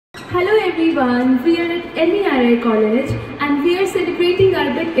Hello everyone, we are at MERI College and we are celebrating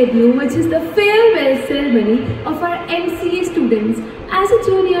our Bit Edu, which is the farewell ceremony of our MCA students. As a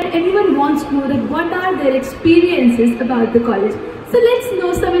junior, everyone wants to know that what are their experiences about the college. So let's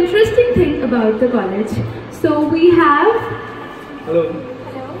know some interesting thing about the college. So we have... Hello.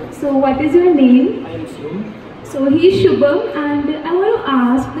 Hello. So what is your name? I am Shubham. So he is Shubham, and I want to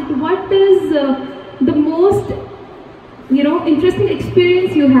ask that what is the most interesting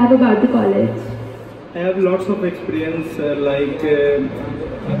experience you have about the college? I have lots of experience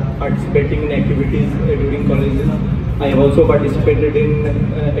participating in activities during colleges. I have also participated in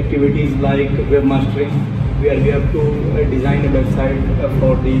activities like web mastering, where we have to design a website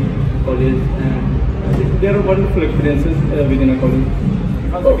for the college, and there are wonderful experiences within a college.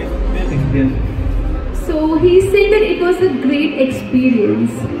 Oh. Best experience. So he said that it was a great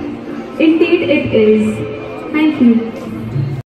experience. Indeed it is. Thank you.